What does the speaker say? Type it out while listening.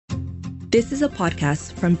This is a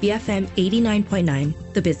podcast from BFM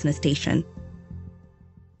 89.9, the business station.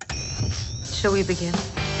 Shall we begin?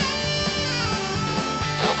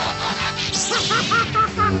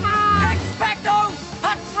 Expecto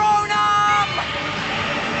Patronum!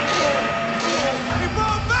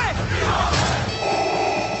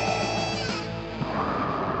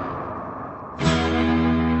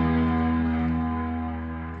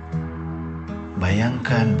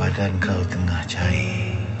 Bayangkan badan kau tengah cair.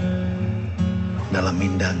 Dalam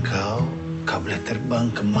minda kau boleh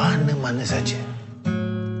terbang ke mana-mana saja.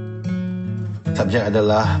 Subjek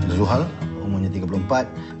adalah Zuhal, umurnya 34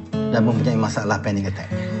 dan mempunyai masalah panic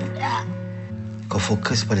attack. Kau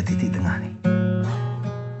fokus pada titik tengah ni.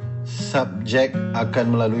 Subjek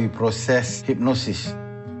akan melalui proses hipnosis.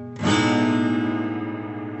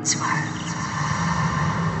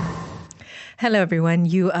 Hello, everyone.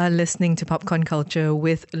 You are listening to Popcorn Culture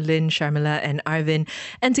with Lynn, Sharmila, and Arvin.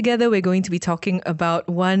 And together we're going to be talking about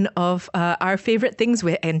one of our favorite things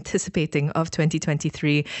we're anticipating of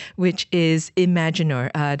 2023, which is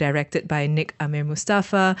Imaginor, directed by Nick Amir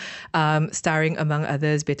Mustafa, starring, among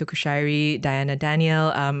others, Beto Kushairi, Diana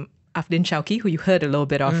Daniel, Afdin Shauki, who you heard a little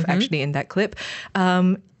bit of actually in that clip.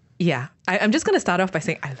 I'm just going to start off by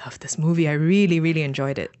saying I love this movie. I really, really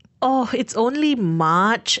enjoyed it. Oh, it's only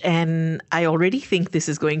March and I already think this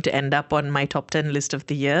is going to end up on my top 10 list of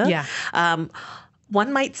the year. Yeah.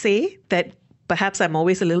 One might say that perhaps I'm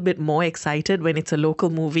always a little bit more excited when it's a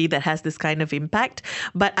local movie that has this kind of impact.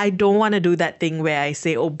 But I don't want to do that thing where I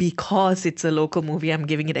say, because it's a local movie, I'm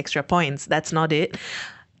giving it extra points. That's not it.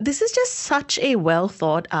 This is just such a well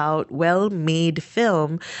thought out, well made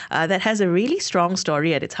film that has a really strong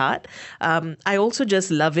story at its heart. I also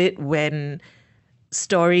just love it when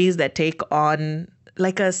stories that take on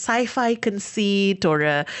like a sci-fi conceit or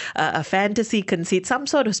a fantasy conceit, some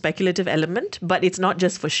sort of speculative element, but it's not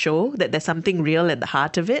just for show, that there's something real at the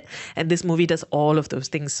heart of it. And this movie does all of those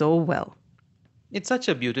things so well. It's such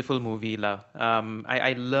a beautiful movie, La.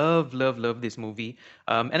 I love this movie.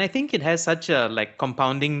 And I think it has such a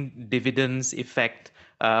compounding dividends effect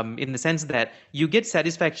in the sense that you get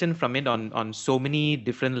satisfaction from it on so many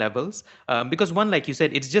different levels. Because one, like you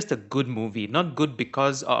said, it's just a good movie. Not good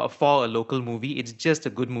because for a local movie. It's just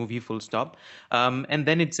a good movie, full stop. And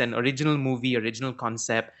then it's an original movie, original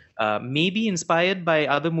concept. Maybe inspired by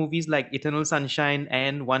other movies like Eternal Sunshine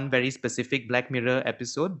and one very specific Black Mirror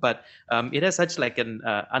episode, but it has such an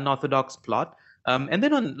unorthodox plot. And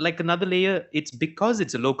then on another layer, it's because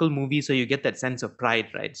it's a local movie, so you get that sense of pride,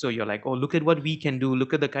 right? So you're like, oh, look at what we can do,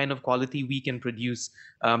 look at the kind of quality we can produce,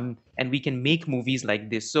 and we can make movies like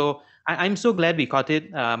this. So I'm so glad we caught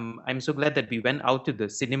it. I'm so glad that we went out to the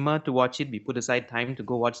cinema to watch it. We put aside time to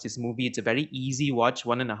go watch this movie. It's a very easy watch,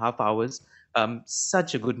 1.5 hours.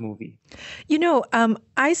 Such a good movie.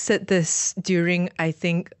 I said this during, I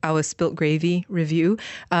think, our Spilt Gravy review,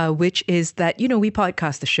 which is that, we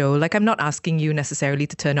podcast the show. I'm not asking you necessarily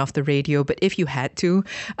to turn off the radio, but if you had to,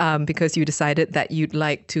 because you decided that you'd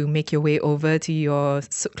like to make your way over to your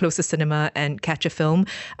closest cinema and catch a film,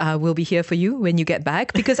 we'll be here for you when you get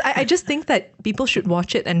back. Because I just think that people should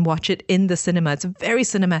watch it and watch it in the cinema. It's a very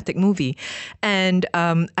cinematic movie. And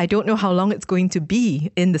I don't know how long it's going to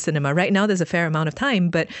be in the cinema. Right now, there's a fair amount of time,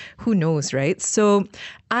 but who knows, right? So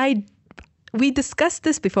we discussed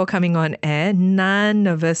this before coming on air. None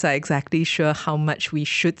of us are exactly sure how much we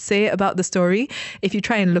should say about the story. If you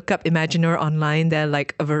try and look up Imaginor online, there are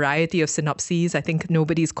a variety of synopses. I think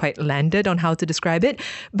nobody's quite landed on how to describe it.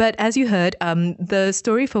 But as you heard, the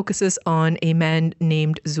story focuses on a man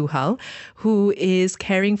named Zuhal, who is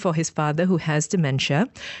caring for his father who has dementia,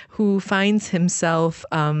 who finds himself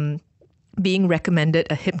being recommended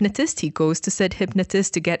a hypnotist. He goes to said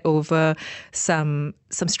hypnotist to get over some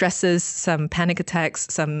stresses, some panic attacks,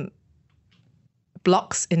 some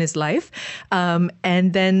blocks in his life.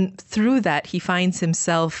 And then through that, he finds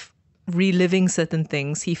himself reliving certain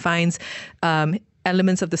things. He finds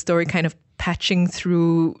elements of the story kind of patching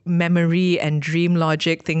through memory and dream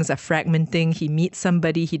logic. Things are fragmenting. He meets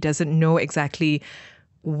somebody. He doesn't know exactly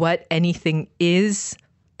what anything is.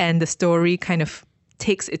 And the story kind of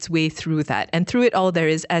takes its way through that. And through it all, there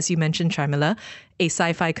is, as you mentioned, Sharmila, a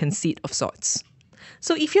sci-fi conceit of sorts.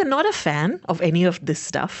 So if you're not a fan of any of this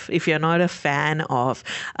stuff, if you're not a fan of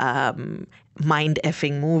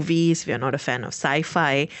mind-effing movies, if you're not a fan of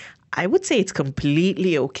sci-fi, I would say it's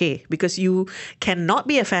completely okay because you cannot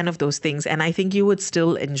be a fan of those things. And I think you would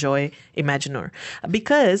still enjoy Imagineur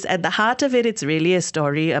because at the heart of it, it's really a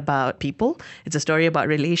story about people. It's a story about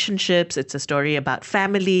relationships. It's a story about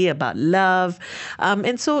family, about love.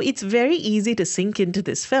 And so it's very easy to sink into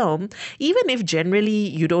this film, even if generally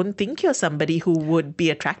you don't think you're somebody who would be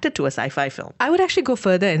attracted to a sci-fi film. I would actually go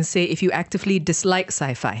further and say if you actively dislike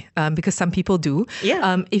sci-fi, because some people do.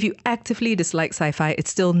 Yeah. If you actively dislike sci-fi, it's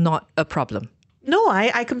still not a problem. No,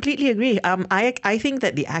 I completely agree. I think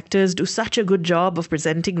that the actors do such a good job of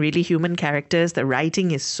presenting really human characters. The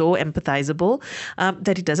writing is so empathizable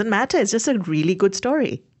that it doesn't matter. It's just a really good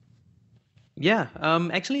story. Yeah,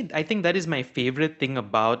 actually, I think that is my favorite thing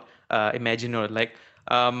about Imagineur. Like,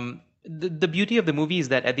 the beauty of the movie is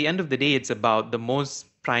that at the end of the day, it's about the most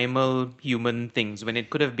primal human things when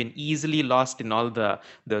it could have been easily lost in all the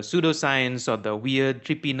pseudoscience or the weird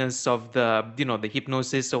trippiness of the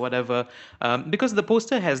hypnosis or whatever. Because the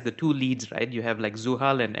poster has the two leads, right? You have like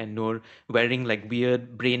Zuhal and Noor wearing like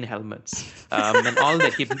weird brain helmets, and all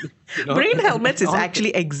that. Brain helmets is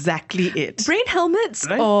actually exactly it. Brain helmets,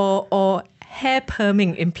 Right? or hair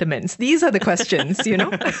perming implements? These are the questions,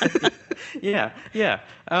 Yeah.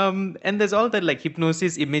 And there's all that like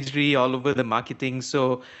hypnosis imagery all over the marketing.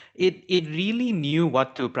 So it really knew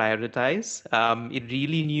what to prioritize. It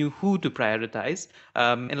really knew who to prioritize.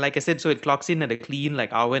 And like I said, so it clocks in at a clean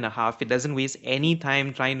like hour and a half. It doesn't waste any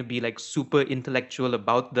time trying to be like super intellectual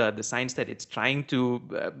about the science that it's trying to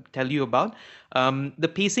tell you about.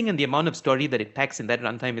 The pacing and the amount of story that it packs in that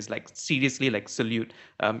runtime is like seriously like salute.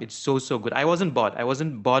 It's so good. I wasn't bored. I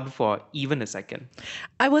wasn't bored for even a second.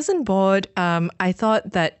 I wasn't bored. I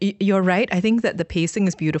thought that you're right. I think that the pacing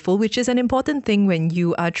is beautiful, which is an important thing when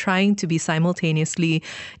you are trying to be simultaneously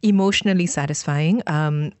emotionally satisfying,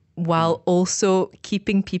 while also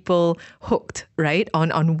keeping people hooked, right,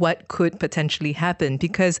 on what could potentially happen.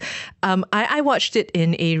 Because I watched it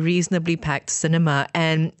in a reasonably packed cinema,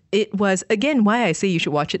 and it was, again, why I say you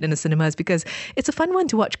should watch it in a cinema is because it's a fun one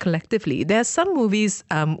to watch collectively. There are some movies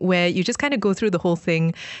where you just kind of go through the whole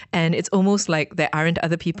thing and it's almost like there aren't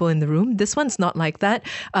other people in the room. This one's not like that.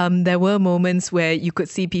 There were moments where you could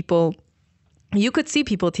see people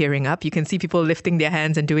tearing up. You can see people lifting their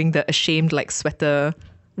hands and doing the ashamed like sweater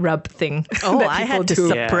rub thing. Oh, that I people had to do.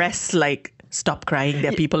 suppress like stop crying.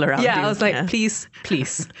 There are people around. Yeah, you. I was like, please,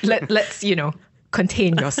 let's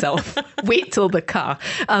contain yourself. Wait till the car.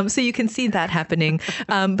 So you can see that happening.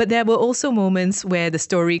 But there were also moments where the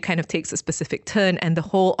story kind of takes a specific turn and the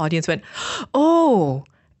whole audience went, oh,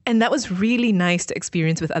 and that was really nice to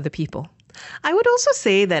experience with other people. I would also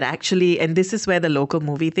say that actually, and this is where the local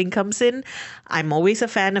movie thing comes in, I'm always a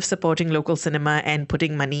fan of supporting local cinema and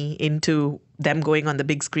putting money into them going on the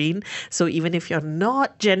big screen. So even if you're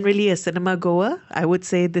not generally a cinema goer, I would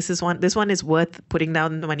say this one is worth putting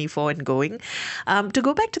down the money for and going. To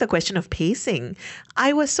go back to the question of pacing,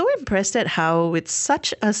 I was so impressed at how it's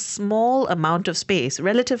such a small amount of space,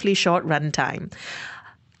 relatively short runtime,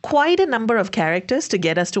 quite a number of characters to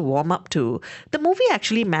get us to warm up to. The movie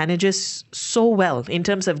actually manages so well in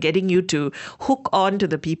terms of getting you to hook on to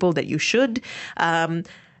the people that you should,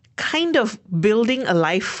 kind of building a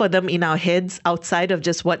life for them in our heads outside of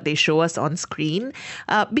just what they show us on screen.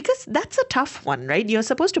 Because that's a tough one, right? You're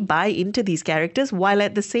supposed to buy into these characters while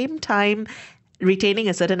at the same time retaining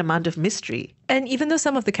a certain amount of mystery. And even though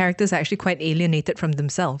some of the characters are actually quite alienated from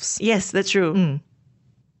themselves. Yes, that's true.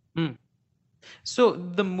 So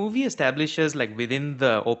the movie establishes like within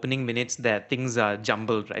the opening minutes that things are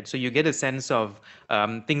jumbled, right? So you get a sense of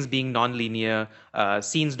things being non-linear,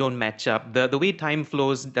 scenes don't match up. The way time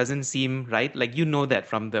flows doesn't seem right. Like that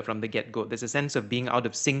from the get-go. There's a sense of being out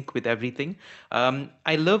of sync with everything.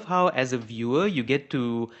 I love how as a viewer you get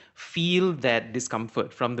to feel that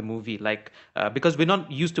discomfort from the movie, like because we're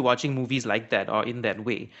not used to watching movies like that or in that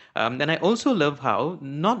way. And I also love how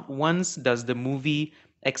not once does the movie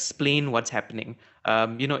explain what's happening.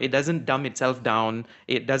 It doesn't dumb itself down.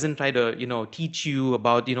 It doesn't try to, teach you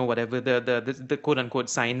about, whatever the quote unquote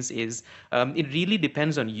science is. It really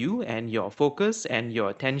depends on you and your focus and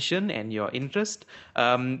your attention and your interest,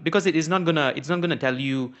 because it's not gonna tell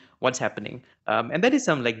you what's happening. And that is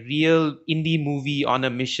some like real indie movie on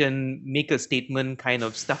a mission, make a statement kind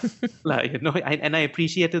of stuff. And I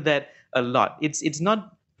appreciated that a lot.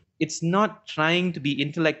 It's not trying to be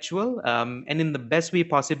intellectual, and in the best way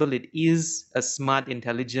possible, it is a smart,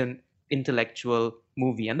 intelligent intellectual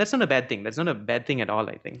movie. And that's not a bad thing. That's not a bad thing at all,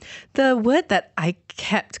 I think. The word that I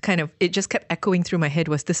kept it just kept echoing through my head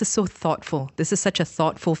was, this is so thoughtful. This is such a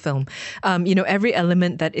thoughtful film. Every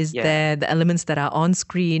element that is there, the elements that are on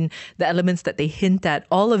screen, the elements that they hint at,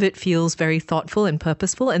 all of it feels very thoughtful and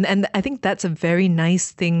purposeful. And I think that's a very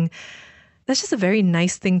nice thing. That's just a very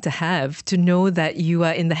nice thing to have, to know that you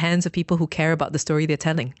are in the hands of people who care about the story they're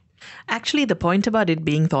telling. Actually, the point about it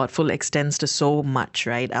being thoughtful extends to so much,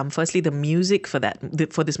 right? Firstly, the music for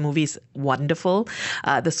this movie is wonderful.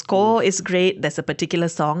 The score is great. There's a particular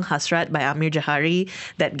song, Hasrat by Amir Jahari,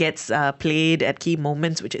 that gets played at key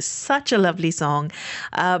moments, which is such a lovely song.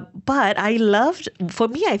 But I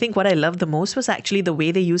think what I loved the most was actually the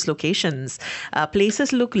way they use locations.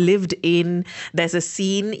 Places look lived in. There's a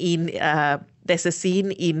scene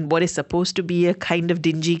in what is supposed to be a kind of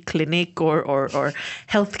dingy clinic or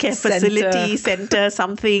healthcare facility, center,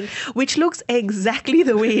 something, which looks exactly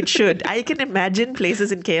the way it should. I can imagine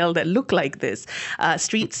places in KL that look like this.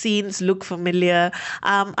 Street scenes look familiar.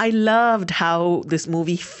 I loved how this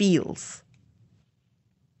movie feels.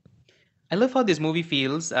 I love how this movie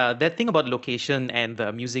feels. That thing about location and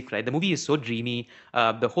the music, right? The movie is so dreamy.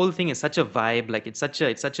 The whole thing is such a vibe. Like it's such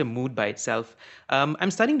a mood by itself. I'm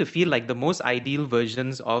starting to feel like the most ideal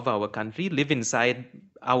versions of our country live inside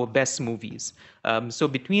our best movies. So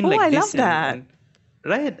between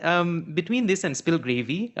between this and Spill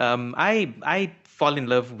Gravy, I fall in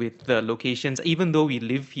love with the locations. Even though we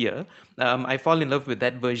live here, I fall in love with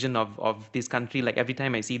that version of this country. Like every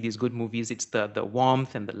time I see these good movies, it's the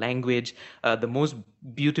warmth and the language, the most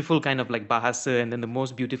beautiful kind of like Bahasa, and then the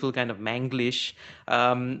most beautiful kind of Manglish.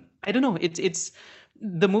 I don't know. It's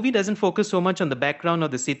the movie doesn't focus so much on the background or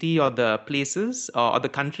the city or the places or the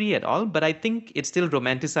country at all, but I think it still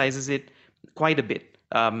romanticizes it quite a bit.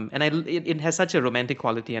 It has such a romantic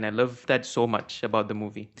quality, and I love that so much about the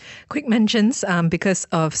movie. Quick mentions, because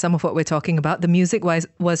of some of what we're talking about. The music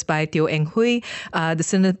was by Teo Eng Hui, the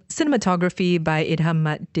cinematography by Idham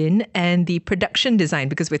Mat Din, and the production design,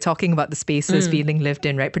 because we're talking about the spaces feeling lived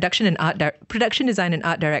in, right? Production design and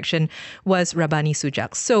art direction was Rabani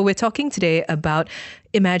Sujak. So we're talking today about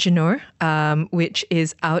Imagineur, which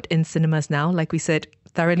is out in cinemas now. Like we said,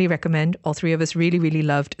 thoroughly recommend. All three of us really, really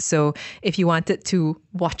loved. So if you wanted to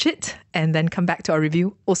watch it and then come back to our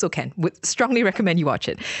review, also can. Would strongly recommend you watch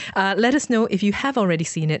it. Let us know if you have already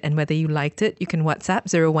seen it and whether you liked it. You can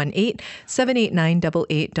WhatsApp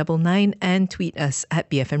 018-789-8899 and tweet us at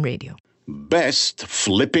BFM Radio. Best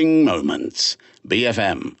flipping moments.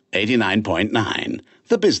 BFM 89.9,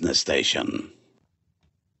 the business station.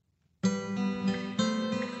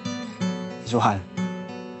 Zuhal.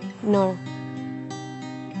 No.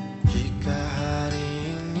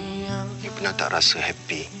 You pernah tak rasa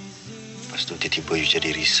happy? Lepas tu tiba-tiba you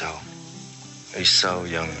jadi risau. Risau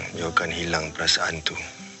yang you akan hilang perasaan tu.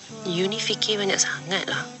 You ni fikir banyak sangat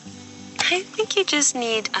lah. I think you just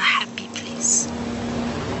need a happy place.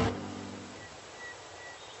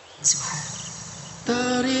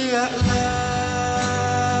 Dia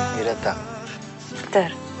datang.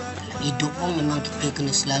 Betul. Hidup pun memang kita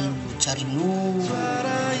kena selalu cari nur.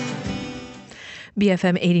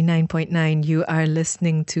 BFM 89.9, you are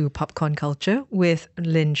listening to Popcorn Culture with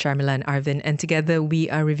Lynn, Sharmila and Arvin. And together we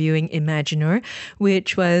are reviewing Imagineur,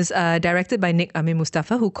 which was directed by Nick Amin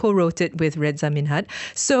Mustafa, who co-wrote it with Reza Minhad.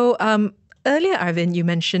 So earlier, Arvin, you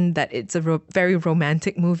mentioned that it's a very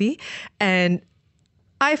romantic movie. And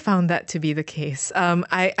I found that to be the case.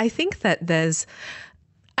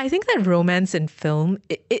 I think that romance in film,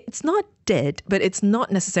 it's not dead, but it's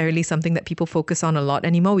not necessarily something that people focus on a lot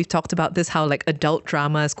anymore. We've talked about this, how like adult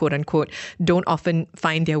dramas, quote unquote, don't often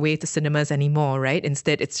find their way to cinemas anymore, right?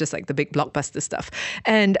 Instead, it's just like the big blockbuster stuff.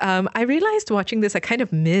 And I realized watching this, I kind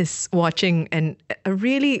of miss watching a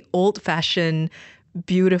really old-fashioned,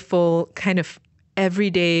 beautiful, kind of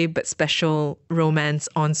everyday but special romance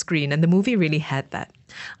on screen. And the movie really had that.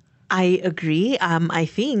 I agree. I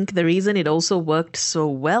think the reason it also worked so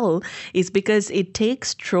well is because it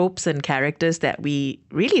takes tropes and characters that we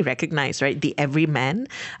really recognize, right? The everyman,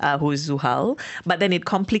 who is Zuhal, but then it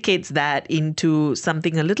complicates that into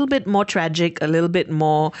something a little bit more tragic, a little bit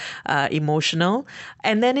more emotional.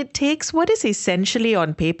 And then it takes what is essentially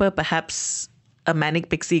on paper, perhaps a manic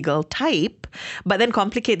pixie girl type, but then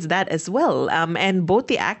complicates that as well. And both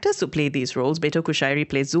the actors who play these roles, Beto Kushairi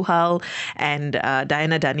plays Zuhal and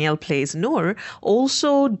Diana Danielle plays Noor,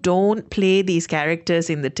 also don't play these characters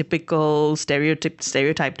in the typical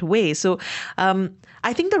stereotyped way. So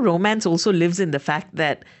I think the romance also lives in the fact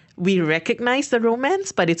that we recognize the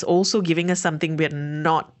romance, but it's also giving us something we're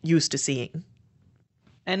not used to seeing.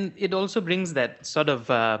 And it also brings that sort of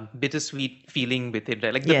bittersweet feeling with it,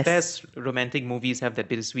 right? Like the Yes. best romantic movies have that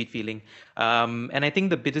bittersweet feeling. And I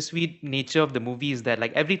think the bittersweet nature of the movie is that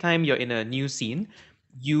like every time you're in a new scene,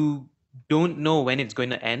 you don't know when it's going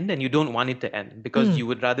to end and you don't want it to end because you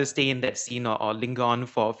would rather stay in that scene or linger on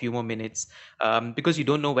for a few more minutes because you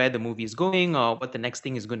don't know where the movie is going or what the next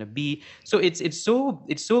thing is going to be. So it's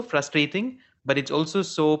so frustrating, but it's also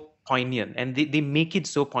so poignant, and they make it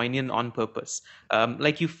so poignant on purpose.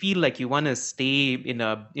 Like you feel like you want to stay in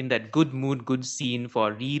that good mood, good scene for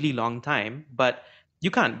a really long time, but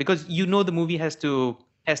you can't because you know the movie has to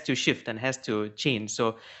shift and has to change.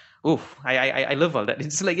 So, I love all that.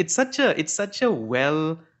 It's like it's such a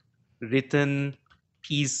well written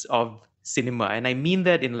piece of cinema, and I mean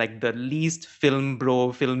that in like the least film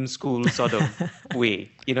school sort of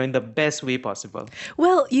way, in the best way possible.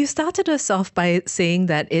 Well, you started us off by saying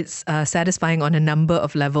that it's satisfying on a number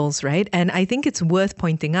of levels, right? And I think it's worth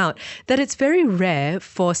pointing out that it's very rare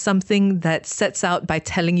for something that sets out by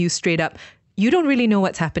telling you straight up, you don't really know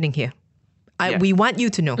what's happening here. We want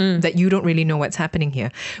you to know that you don't really know what's happening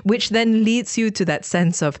here, which then leads you to that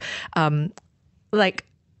sense of like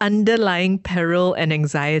underlying peril and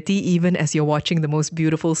anxiety, even as you're watching the most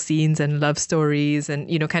beautiful scenes and love stories and,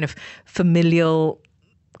 kind of familial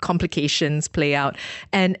complications play out.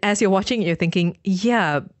 And as you're watching, you're thinking,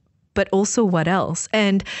 yeah, but also what else?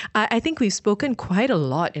 And I think we've spoken quite a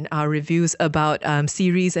lot in our reviews about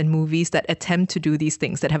series and movies that attempt to do these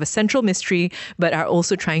things, that have a central mystery, but are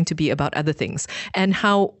also trying to be about other things. And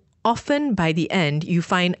how often by the end, you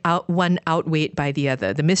find one outweighed by the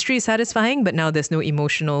other. The mystery is satisfying, but now there's no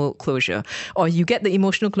emotional closure. Or you get the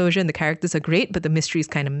emotional closure and the characters are great, but the mystery is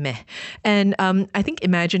kind of meh. And I think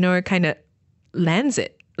Imagineur kind of lands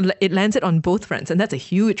it. It lands it on both fronts, and that's a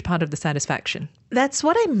huge part of the satisfaction. That's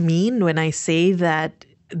what I mean when I say that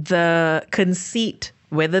the conceit,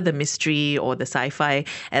 whether the mystery or the sci-fi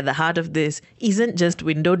at the heart of this, isn't just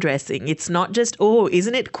window dressing. It's not just,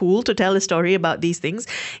 isn't it cool to tell a story about these things?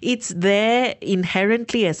 It's there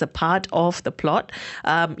inherently as a part of the plot.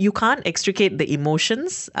 You can't extricate the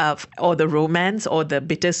emotions or the romance or the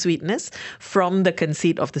bittersweetness from the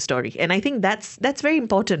conceit of the story. And I think that's very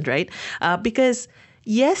important, right? Because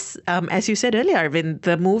yes, as you said earlier, Arvind,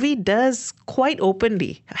 the movie does quite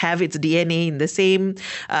openly have its DNA in the same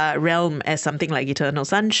realm as something like Eternal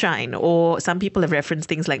Sunshine, or some people have referenced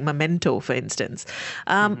things like Memento, for instance.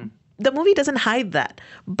 The movie doesn't hide that,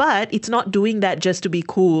 but it's not doing that just to be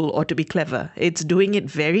cool or to be clever. It's doing it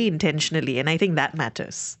very intentionally, and I think that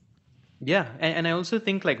matters. Yeah, and I also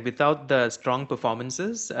think like without the strong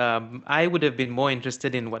performances, I would have been more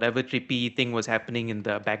interested in whatever trippy thing was happening in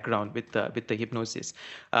the background with the hypnosis.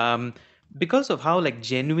 Because of how like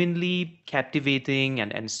genuinely captivating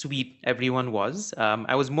and sweet everyone was,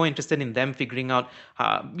 I was more interested in them figuring out,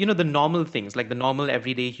 the normal things, like the normal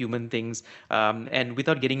everyday human things, and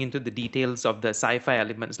without getting into the details of the sci-fi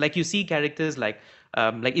elements. Like you see characters like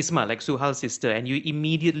Isma, like Suhal's sister, and you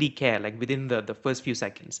immediately care, like within the first few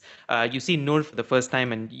seconds. You see Noor for the first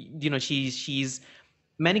time, and she's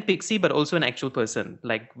manic pixie, but also an actual person,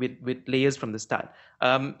 like with layers from the start.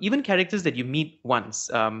 Even characters that you meet once.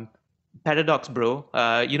 Paradox, bro.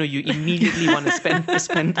 You immediately want to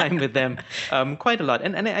spend time with them quite a lot,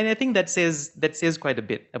 and I think that says quite a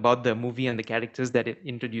bit about the movie and the characters that it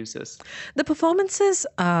introduces. The performances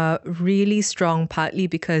are really strong, partly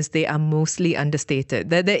because they are mostly understated.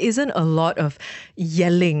 There isn't a lot of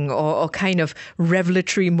yelling or kind of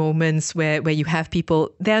revelatory moments where you have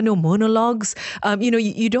people. There are no monologues.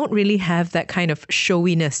 You don't really have that kind of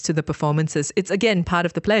showiness to the performances. It's again part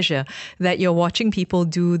of the pleasure that you're watching people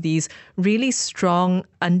do these really strong,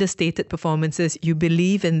 understated performances. You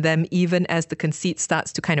believe in them even as the conceit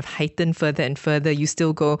starts to kind of heighten further and further. You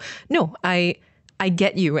still go, no, I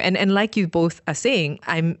get you. And like you both are saying,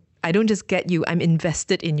 I don't just get you, I'm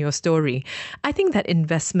invested in your story. I think that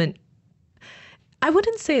investment, I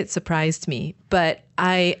wouldn't say it surprised me, but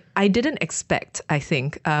I didn't expect, I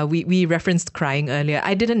think, we referenced crying earlier.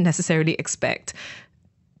 I didn't necessarily expect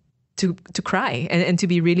to cry and to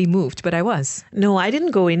be really moved, but I was. No, I didn't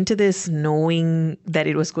go into this knowing that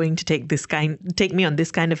it was going to take me on this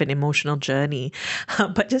kind of an emotional journey.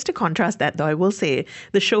 But just to contrast that, though, I will say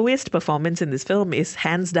the showiest performance in this film is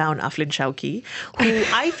hands down Aflin Shawki, who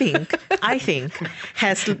I think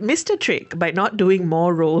has missed a trick by not doing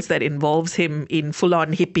more roles that involves him in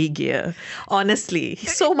full-on hippie gear. Honestly,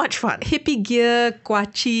 so much fun. Hippie gear,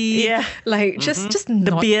 kwachi, like just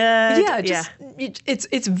the beard.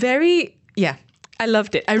 It's very. Yeah, I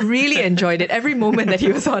loved it. I really enjoyed it. Every moment that he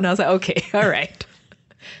was on, I was like, okay, all right.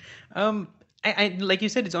 I like you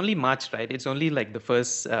said, it's only March, right? It's only like the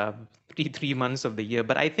first three months of the year.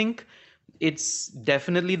 But I think it's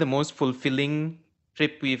definitely the most fulfilling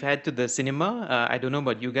trip we've had to the cinema. I don't know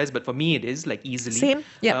about you guys, but for me it is, like, easily. Same.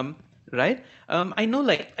 Yeah. Right? I know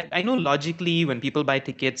logically when people buy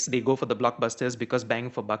tickets, they go for the blockbusters because bang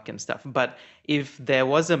for buck and stuff. But if there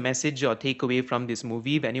was a message or takeaway from this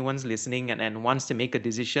movie, if anyone's listening and wants to make a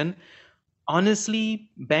decision, honestly,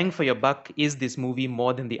 bang for your buck is this movie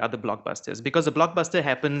more than the other blockbusters, because a blockbuster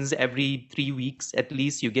happens every 3 weeks at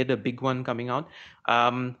least. You get a big one coming out.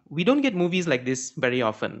 We don't get movies like this very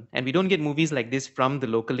often, and we don't get movies like this from the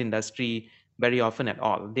local industry very often at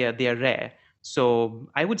all. They are rare. So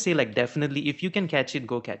I would say, like, definitely, if you can catch it,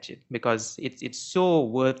 go catch it, because it's so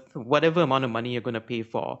worth whatever amount of money you're going to pay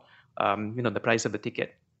for, the price of the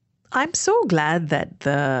ticket. I'm so glad that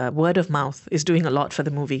the word of mouth is doing a lot for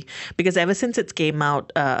the movie, because ever since it came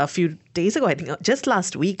out a few days ago, I think just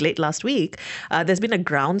late last week, there's been a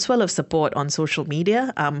groundswell of support on social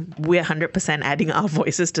media. We're 100% adding our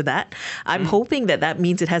voices to that. I'm hoping that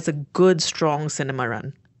means it has a good, strong cinema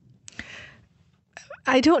run.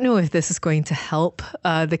 I don't know if this is going to help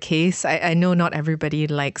the case. I know not everybody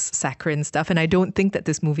likes saccharine stuff, and I don't think that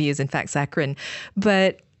this movie is in fact saccharine.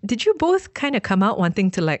 But did you both kind of come out wanting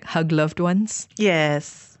to, like, hug loved ones?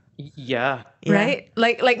 Yes. Yeah. Right?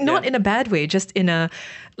 Like not in a bad way, just in a,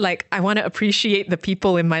 like, I want to appreciate the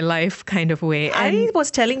people in my life kind of way. And I was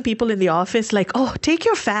telling people in the office, like, oh, take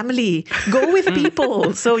your family, go with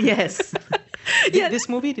people. So yes. This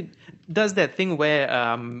movie does that thing where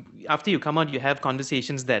after you come out, you have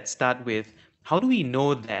conversations that start with, how do we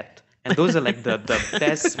know that? And those are, like, the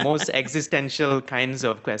best, most existential kinds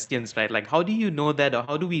of questions, right? Like, how do you know that, or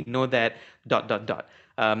how do we know that, ...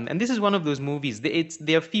 And this is one of those movies.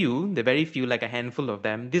 They're very few, like a handful of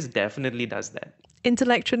them. This definitely does that.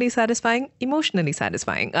 Intellectually satisfying, emotionally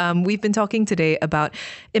satisfying. We've been talking today about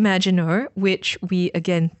Imagineur, which we,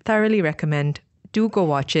 again, thoroughly recommend. Do go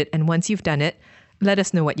watch it. And once you've done it, let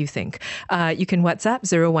us know what you think. You can WhatsApp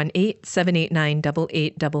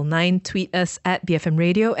 018-789-8899, tweet us at BFM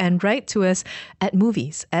Radio, and write to us at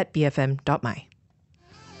movies@bfm.my.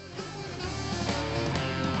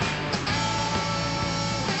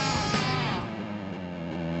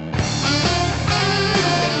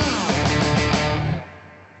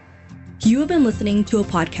 You have been listening to a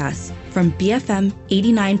podcast from BFM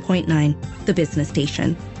 89.9, the business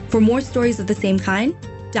station. For more stories of the same kind,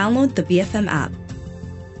 download the BFM app.